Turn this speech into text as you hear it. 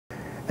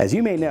As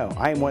you may know,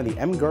 I am one of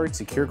the mGuard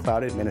Secure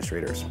Cloud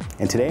administrators,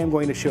 and today I'm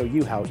going to show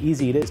you how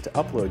easy it is to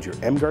upload your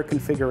mGuard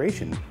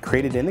configuration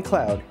created in the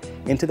cloud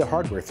into the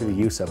hardware through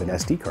the use of an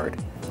SD card.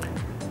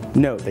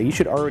 Note that you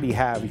should already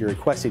have your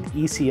requested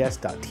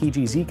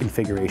ECS.tgz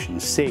configuration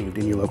saved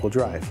in your local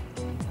drive.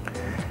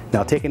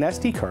 Now take an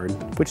SD card,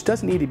 which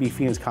doesn't need to be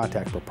Phoenix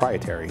Contact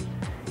proprietary,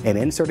 and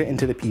insert it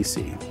into the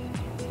PC.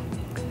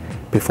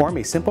 Perform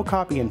a simple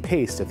copy and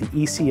paste of the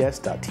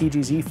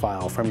ECS.tgz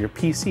file from your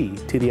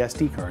PC to the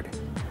SD card.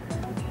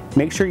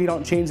 Make sure you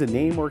don't change the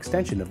name or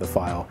extension of the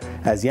file,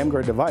 as the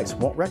mGuard device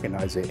won't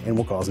recognize it and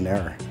will cause an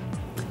error.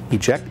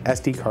 Eject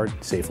SD card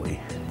safely.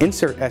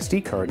 Insert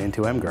SD card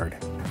into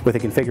mGuard. With the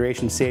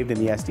configuration saved in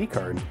the SD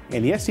card,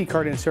 and the SD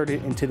card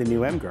inserted into the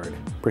new mGuard,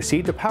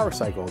 proceed to power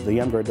cycle the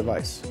mGuard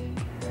device.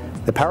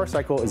 The power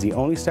cycle is the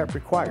only step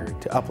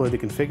required to upload the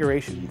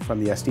configuration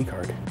from the SD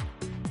card.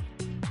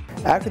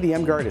 After the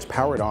mGuard is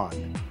powered on,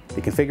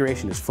 the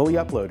configuration is fully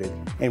uploaded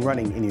and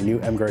running in your new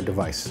mGuard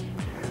device.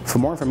 For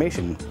more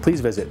information,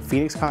 please visit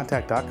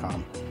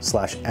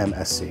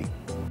phoenixcontact.com/MSC.